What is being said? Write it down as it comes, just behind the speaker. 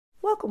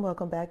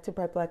Welcome back to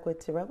Bright Black with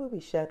Tarot, where we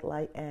shed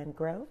light and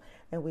grow.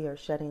 And we are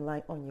shedding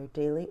light on your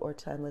daily or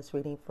timeless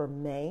reading for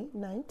May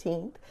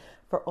 19th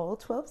for all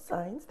 12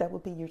 signs. That will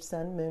be your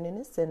sun, moon, and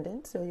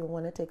ascendant. So you'll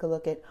want to take a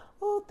look at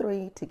all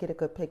three to get a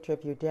good picture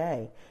of your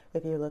day.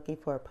 If you're looking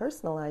for a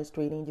personalized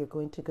reading, you're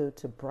going to go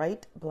to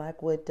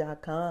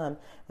brightblackwood.com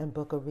and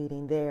book a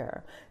reading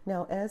there.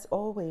 Now, as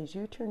always,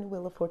 you turn the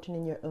wheel of fortune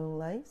in your own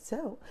life.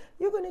 So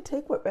you're going to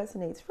take what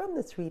resonates from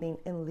this reading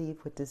and leave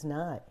what does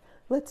not.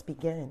 Let's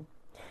begin.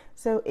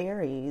 So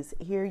Aries,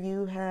 here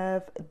you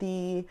have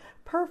the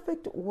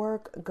perfect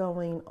work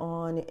going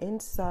on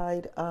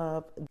inside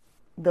of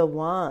the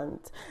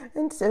Wands.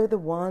 And so the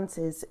Wands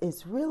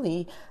is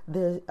really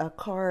a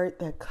card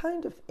that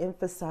kind of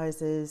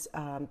emphasizes,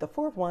 the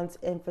Four of Wands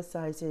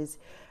emphasizes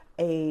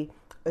a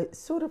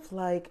sort of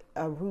like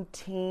a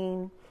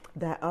routine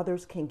that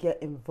others can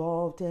get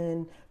involved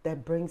in,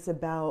 that brings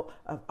about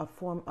a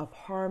form of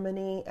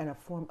harmony and a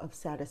form of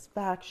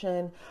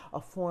satisfaction,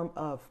 a form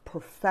of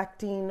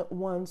perfecting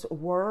one's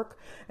work.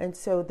 And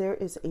so there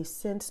is a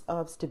sense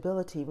of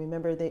stability.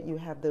 Remember that you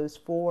have those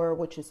four,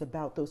 which is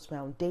about those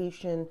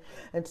foundation.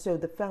 And so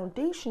the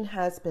foundation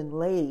has been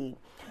laid.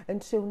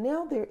 And so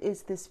now there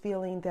is this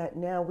feeling that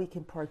now we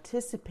can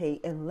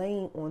participate in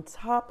laying on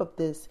top of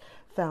this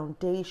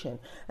foundation.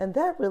 And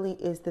that really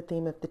is the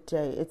theme of the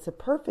day. It's a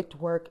perfect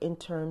work in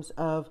terms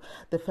of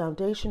the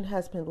foundation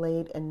has been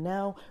laid, and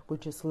now we're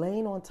just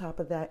laying on top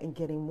of that and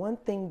getting one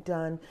thing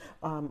done,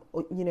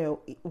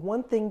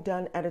 one thing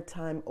done at a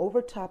time,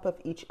 over top of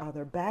each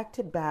other, back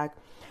to back,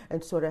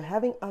 and sort of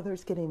having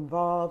others get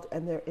involved.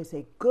 And there is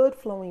a good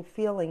flowing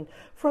feeling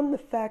from the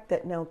fact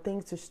that now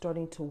things are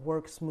starting to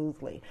work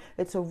smoothly.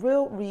 It's a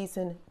real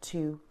reason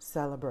to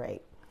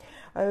celebrate.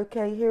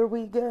 Okay, here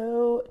we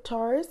go.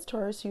 Taurus.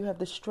 Taurus, you have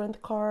the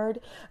Strength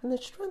card. And the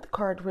Strength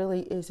card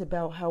really is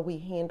about how we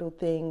handle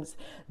things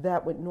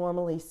that would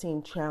normally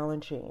seem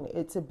challenging.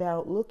 It's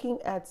about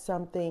looking at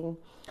something,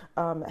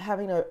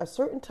 having a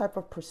certain type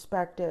of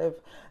perspective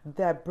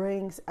that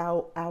brings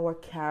out our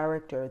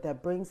character,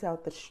 that brings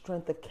out the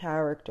strength of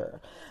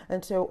character.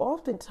 And so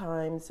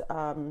oftentimes,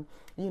 from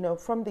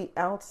the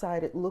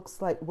outside, it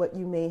looks like what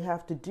you may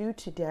have to do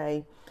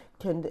today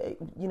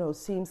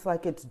seems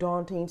like it's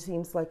daunting,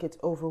 seems like it's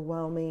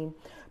overwhelming,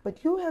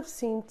 but you have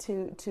seemed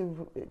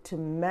to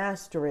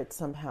master it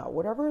somehow.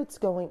 Whatever it's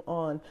going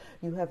on,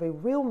 you have a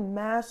real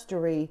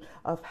mastery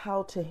of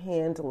how to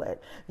handle it.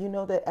 You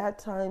know that at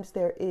times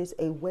there is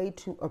a way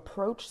to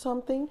approach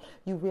something.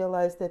 You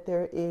realize that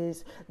there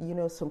is,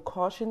 some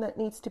caution that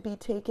needs to be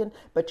taken,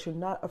 but you're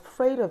not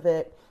afraid of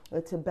it.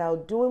 It's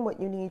about doing what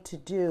you need to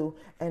do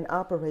and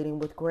operating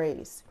with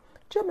grace.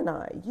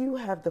 Gemini, you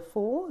have the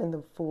Fool, and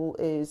the Fool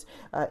is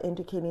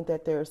indicating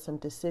that there are some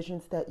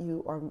decisions that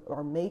you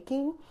are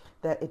making,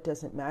 that it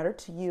doesn't matter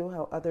to you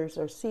how others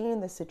are seeing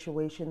the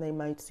situation. They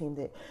might seem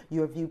that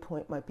your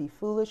viewpoint might be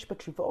foolish,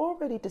 but you've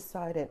already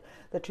decided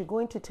that you're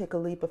going to take a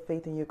leap of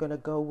faith and you're going to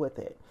go with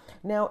it.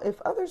 Now,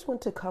 if others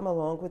want to come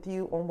along with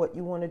you on what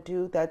you want to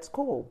do, that's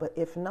cool. But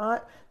if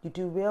not, you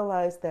do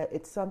realize that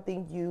it's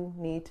something you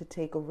need to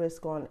take a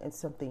risk on and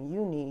something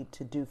you need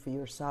to do for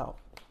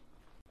yourself.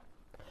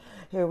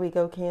 Here we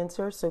go,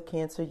 Cancer. So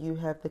Cancer, you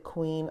have the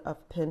Queen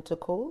of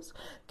Pentacles.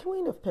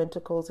 Queen of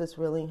Pentacles is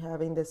really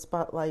having the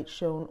spotlight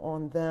shown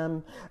on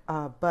them,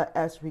 but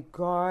as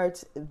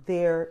regards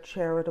their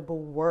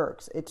charitable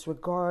works, it's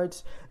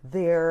regards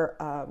their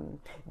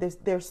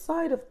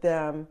side of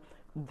them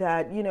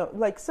that,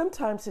 like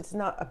sometimes it's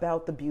not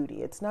about the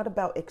beauty. It's not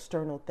about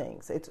external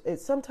things.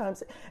 It's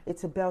sometimes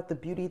it's about the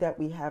beauty that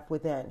we have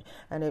within.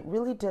 And it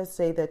really does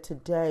say that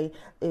today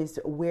is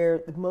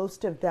where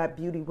most of that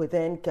beauty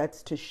within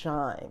gets to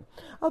shine.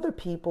 Other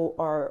people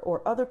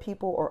or other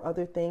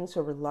things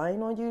are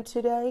relying on you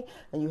today,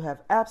 and you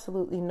have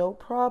absolutely no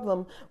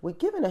problem with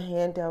giving a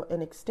handout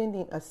and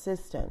extending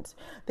assistance.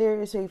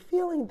 There is a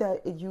feeling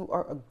that you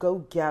are a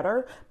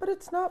go-getter, but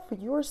it's not for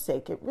your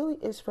sake. It really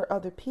is for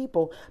other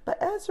people. But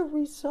as a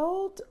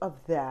result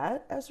of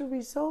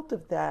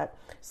that,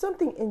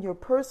 something in your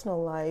personal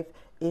life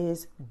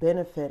is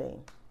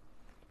benefiting.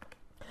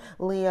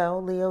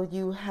 Leo,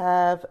 you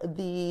have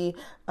the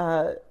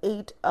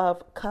Eight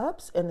of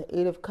Cups, and the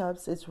Eight of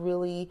Cups is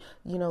really,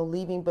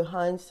 leaving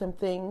behind some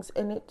things.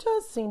 And it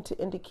does seem to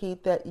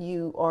indicate that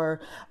you are,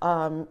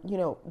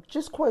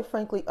 just quite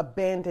frankly,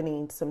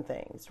 abandoning some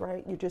things,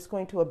 right? You're just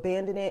going to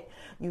abandon it.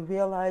 You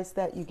realize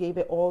that you gave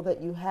it all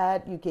that you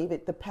had. You gave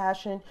it the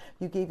passion.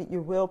 You gave it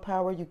your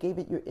willpower. You gave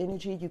it your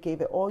energy. You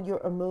gave it all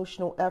your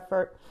emotional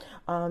effort.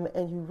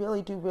 And you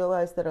really do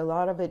realize that a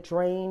lot of it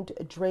drained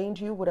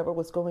you. Whatever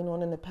was going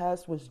on in the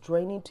past was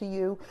draining to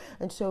you.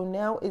 And so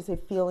now is a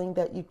feeling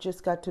that you've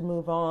just got to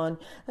move on.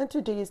 And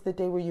today is the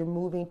day where you're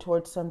moving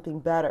towards something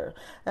better.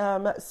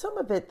 Some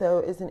of it, though,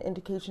 is an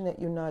indication that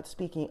you're not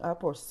speaking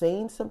up or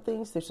saying some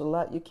things. There's a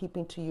lot you're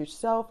keeping to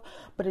yourself,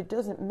 but it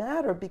doesn't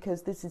matter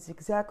because this is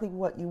exactly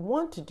what you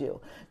want to do.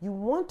 You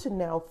want to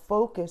now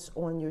focus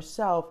on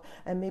yourself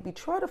and maybe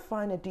try to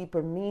find a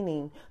deeper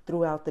meaning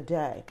throughout the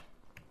day.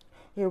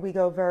 Here we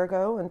go,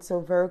 Virgo. And so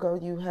Virgo,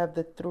 you have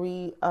the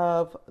Three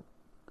of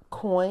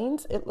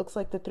coins. It looks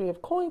like the Three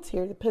of Coins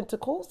here, the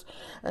Pentacles,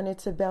 and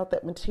it's about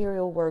that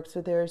material work.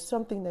 So there's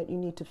something that you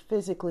need to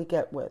physically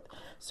get with,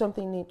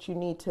 something that you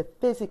need to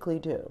physically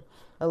do.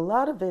 A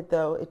lot of it,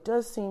 though, it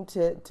does seem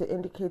to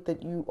indicate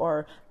that you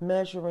are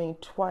measuring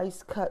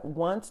twice, cut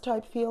once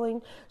type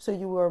feeling. So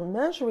you are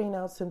measuring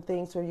out some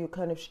things, or you're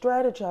kind of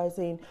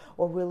strategizing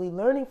or really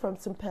learning from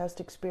some past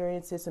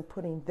experiences and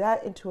putting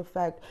that into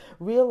effect,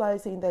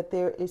 realizing that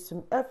there is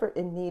some effort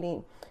in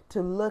needing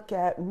to look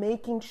at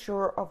making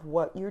sure of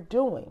what you're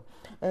doing.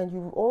 And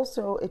you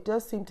also, it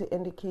does seem to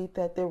indicate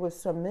that there was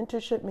some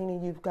mentorship,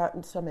 meaning you've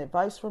gotten some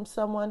advice from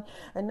someone.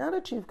 And now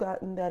that you've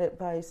gotten that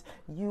advice,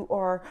 you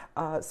are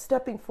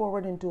stepping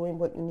forward and doing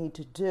what you need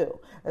to do.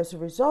 As a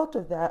result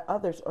of that,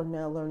 others are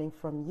now learning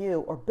from you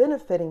or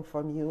benefiting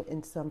from you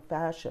in some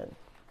fashion.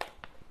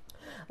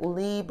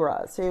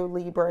 Libra. So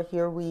Libra,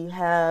 here we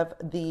have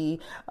the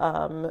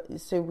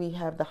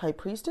High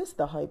Priestess.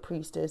 The High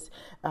Priestess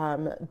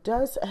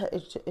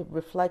it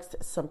reflects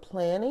some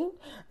planning.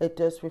 It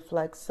does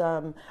reflect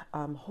some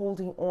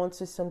holding on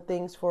to some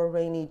things for a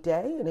rainy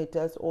day, and it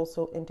does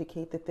also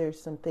indicate that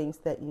there's some things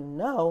that you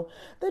know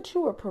that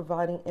you are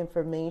providing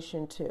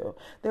information to.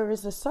 There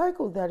is a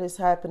cycle that is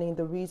happening.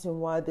 The reason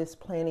why this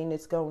planning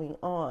is going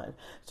on.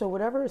 So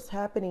whatever is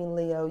happening,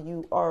 Leo,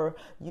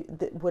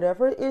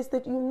 whatever it is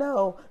that you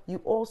know,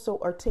 you also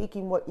are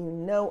taking what you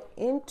know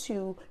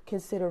into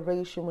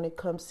consideration when it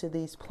comes to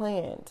these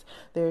plans.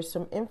 There's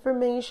some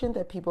information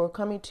that people are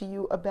coming to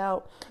you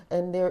about,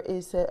 and there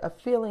is a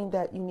feeling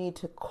that you need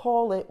to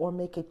call it or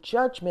make a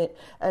judgment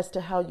as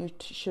to how you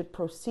should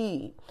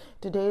proceed.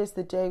 Today is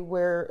the day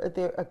where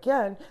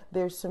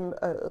there's some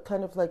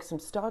kind of like some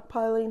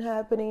stockpiling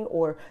happening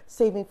or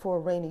saving for a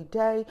rainy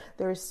day.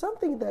 There is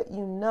something that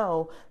you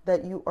know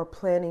that you are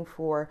planning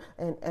for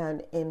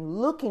and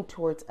looking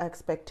towards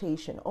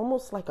expectation,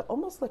 almost like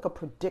a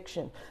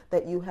prediction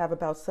that you have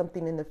about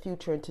something in the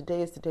future, and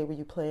today is the day where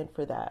you plan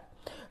for that.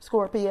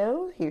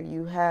 Scorpio, here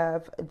you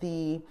have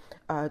the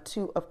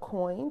Two of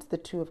Coins. The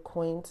Two of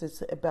Coins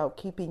is about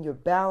keeping your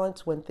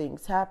balance when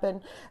things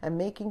happen and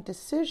making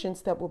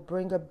decisions that will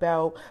bring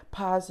about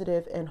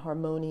positive and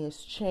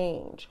harmonious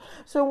change.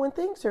 So when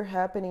things are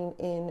happening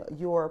in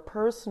your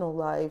personal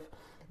life,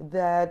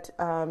 that,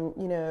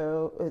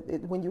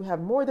 when you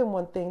have more than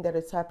one thing that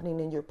is happening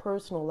in your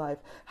personal life,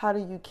 how do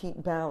you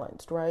keep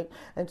balanced, right?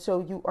 And so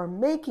you are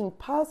making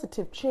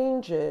positive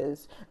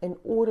changes in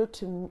order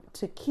to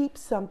keep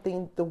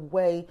something the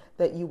way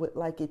that you would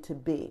like it to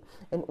be,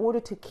 in order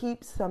to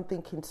keep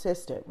something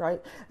consistent,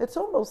 right? It's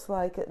almost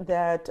like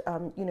that,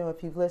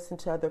 if you've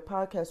listened to other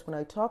podcasts, when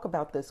I talk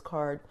about this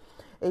card,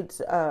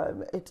 it's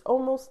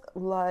almost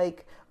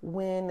like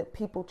when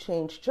people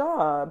change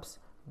jobs,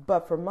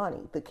 but for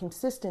money. The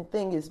consistent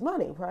thing is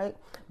money, right?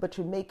 But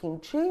you're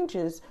making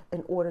changes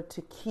in order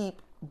to keep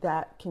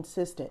that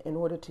consistent, in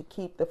order to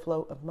keep the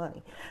flow of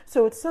money.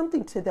 So it's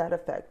something to that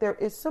effect. There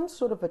is some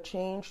sort of a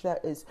change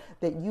that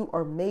you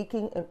are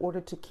making in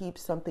order to keep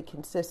something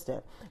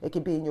consistent. It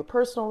could be in your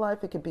personal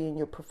life, it could be in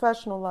your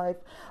professional life,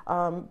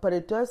 but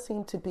it does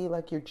seem to be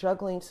like you're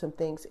juggling some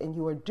things, and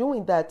you are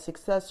doing that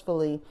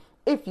successfully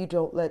if you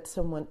don't let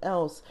someone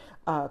else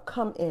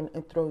come in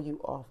and throw you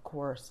off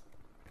course.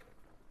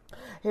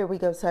 Here we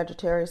go,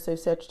 Sagittarius. So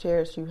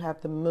Sagittarius, you have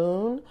the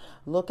moon.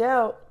 Look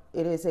out.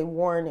 It is a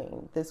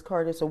warning. This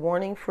card is a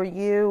warning for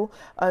you,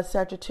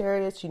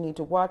 Sagittarius. You need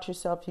to watch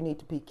yourself. You need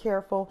to be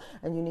careful,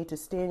 and you need to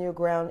stand your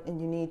ground, and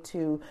you need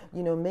to,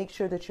 make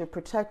sure that you're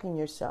protecting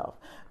yourself.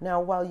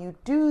 Now, while you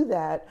do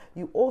that,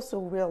 you also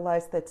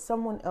realize that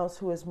someone else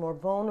who is more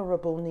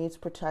vulnerable needs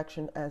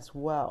protection as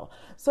well.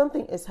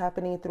 Something is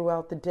happening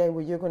throughout the day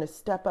where you're going to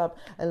step up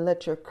and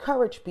let your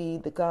courage be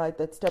the guide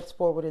that steps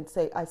forward and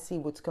say, I see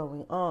what's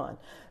going on.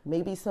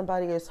 Maybe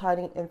somebody is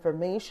hiding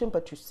information,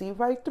 but you see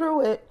right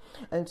through it.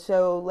 And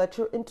so let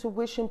your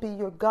intuition be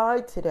your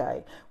guide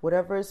today.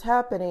 Whatever is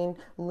happening,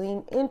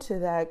 lean into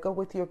that. Go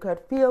with your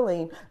gut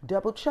feeling.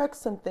 Double check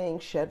some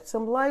things. Shed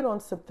some light on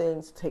some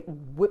things.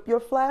 Whip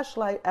your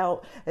flashlight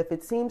out. If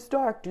it seems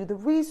dark, do the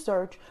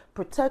research.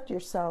 Protect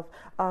yourself.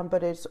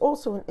 But it's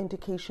also an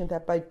indication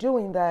that by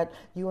doing that,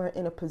 you are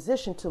in a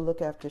position to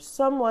look after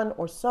someone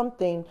or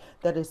something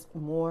that is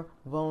more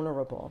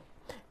vulnerable.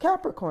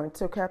 Capricorn.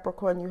 So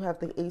Capricorn, you have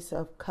the Ace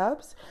of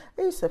Cups.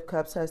 Ace of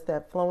Cups has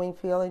that flowing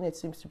feeling. It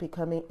seems to be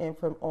coming in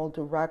from all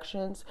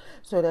directions.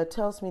 So that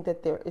tells me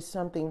that there is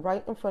something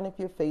right in front of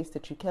your face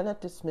that you cannot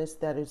dismiss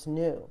that is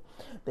new.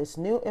 This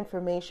new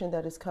information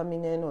that is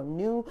coming in, or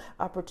new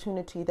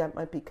opportunity that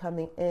might be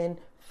coming in,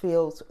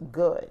 feels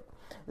good.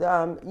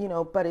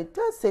 But it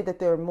does say that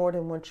there are more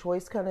than one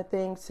choice kind of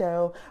thing.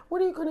 So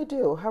what are you going to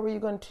do? How are you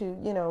going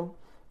to,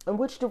 in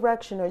which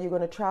direction are you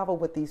going to travel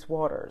with these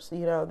waters?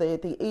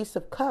 The Ace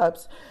of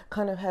Cups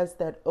kind of has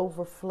that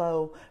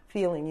overflow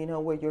feeling,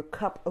 where your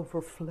cup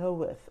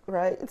overfloweth,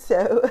 right?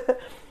 So,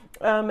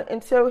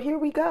 and so here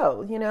we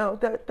go.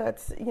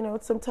 That's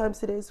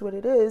sometimes it is what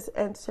it is.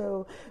 And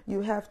so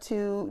you have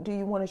to, do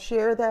you want to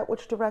share that?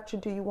 Which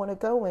direction do you want to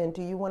go in?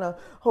 Do you want to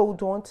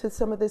hold on to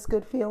some of this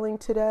good feeling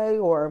today,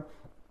 or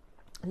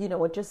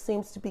it just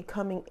seems to be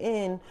coming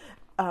in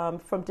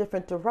from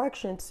different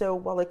directions. So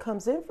while it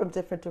comes in from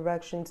different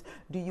directions,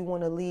 do you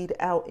want to lead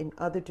out in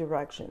other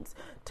directions?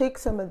 Take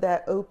some of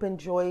that open,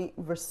 joy,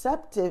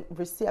 receptivity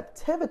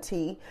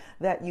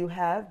that you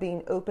have,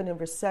 being open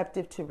and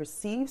receptive to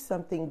receive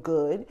something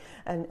good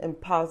and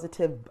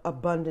positive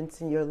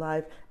abundance in your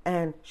life,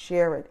 and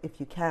share it if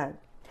you can.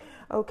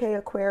 Okay,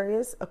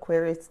 Aquarius,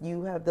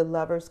 you have the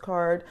Lover's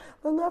card.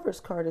 The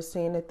Lover's card is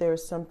saying that there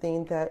is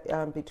something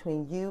that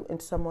between you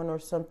and someone, or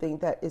something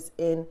that is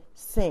in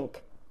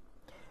sync.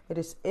 It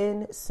is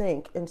in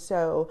sync. And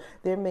so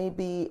there may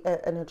be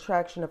an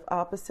attraction of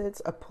opposites,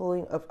 a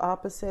pulling of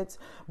opposites,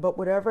 but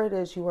whatever it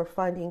is, you are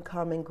finding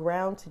common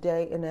ground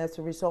today. And as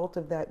a result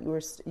of that,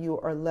 you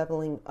are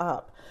leveling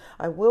up.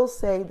 I will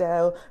say,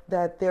 though,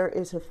 that there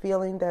is a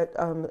feeling that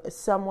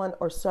someone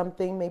or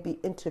something may be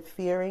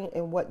interfering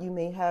in what you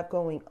may have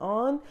going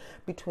on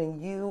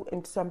between you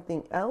and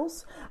something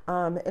else.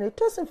 And it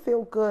doesn't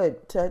feel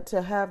good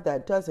to have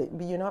that, does it?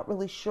 You're not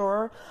really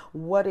sure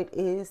what it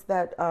is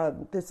that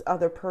this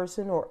other person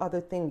or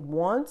other thing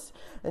wants,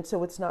 and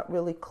so it's not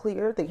really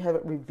clear. They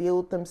haven't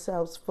revealed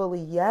themselves fully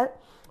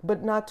yet,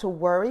 but not to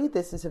worry.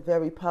 This is a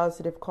very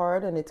positive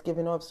card, and it's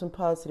giving off some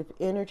positive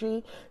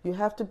energy. You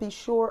have to be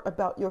sure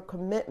about your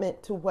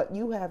commitment to what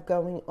you have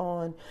going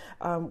on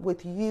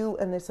with you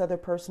and this other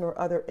person or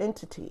other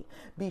entity.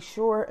 Be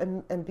sure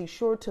and be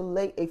sure to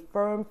lay a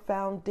firm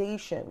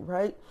foundation,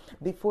 right,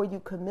 before you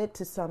commit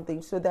to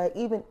something, so that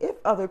even if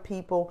other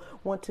people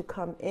want to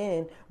come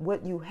in,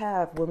 what you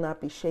have will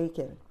not be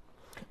shaken.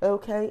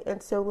 Okay,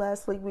 and so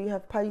lastly, we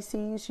have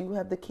Pisces. You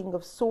have the King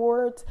of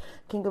Swords.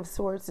 King of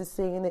Swords is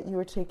saying that you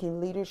are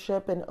taking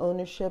leadership and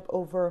ownership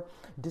over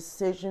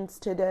decisions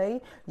today.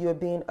 You are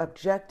being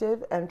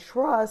objective and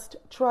trust,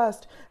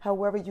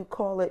 however you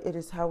call it, it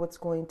is how it's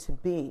going to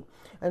be.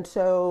 And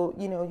so,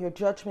 your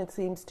judgment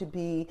seems to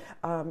be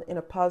in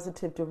a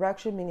positive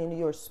direction, meaning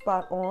you're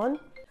spot on.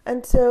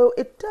 And so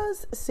it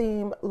does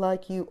seem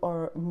like you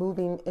are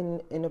moving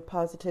in a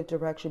positive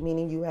direction,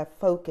 meaning you have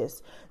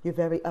focus, you're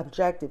very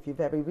objective, you're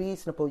very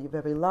reasonable, you're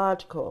very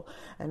logical,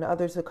 and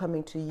others are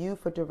coming to you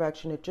for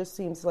direction. It just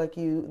seems like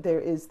there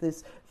is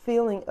this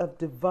feeling of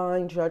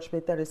divine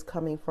judgment that is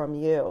coming from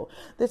you.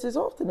 This is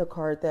often a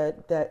card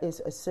that is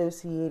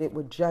associated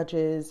with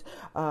judges,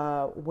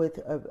 with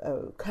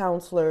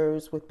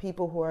counselors, with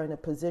people who are in a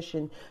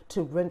position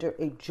to render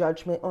a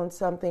judgment on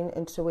something.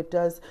 And so it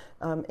does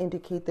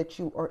indicate that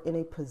you are in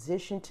a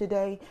position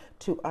today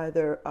to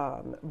either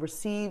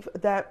receive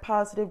that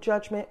positive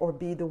judgment or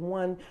be the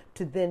one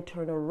to then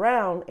turn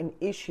around and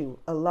issue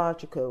a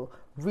logical,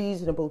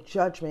 reasonable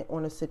judgment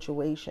on a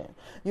situation.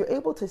 You're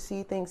able to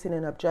see things in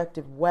an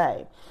objective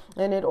way.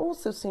 And it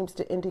also seems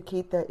to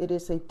indicate that it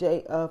is a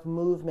day of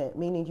movement,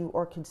 meaning you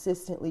are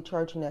consistently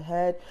charging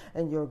ahead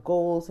in your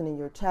goals and in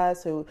your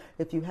tasks. So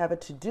if you have a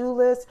to-do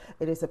list,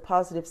 it is a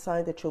positive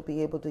sign that you'll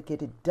be able to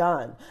get it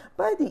done.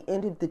 By the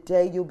end of the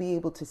day, you'll be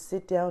able to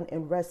sit down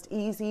and rest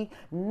easy,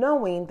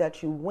 knowing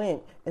that you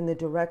went in the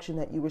direction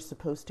that you were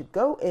supposed to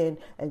go in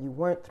and you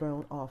weren't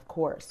thrown off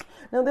course.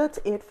 Now that's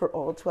it for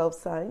all 12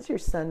 signs, your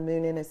sun,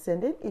 moon, and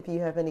ascendant. If you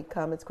have any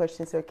comments,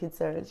 questions, or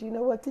concerns, you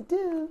know what to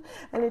do.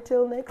 And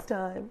until next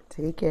time,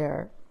 take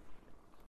care.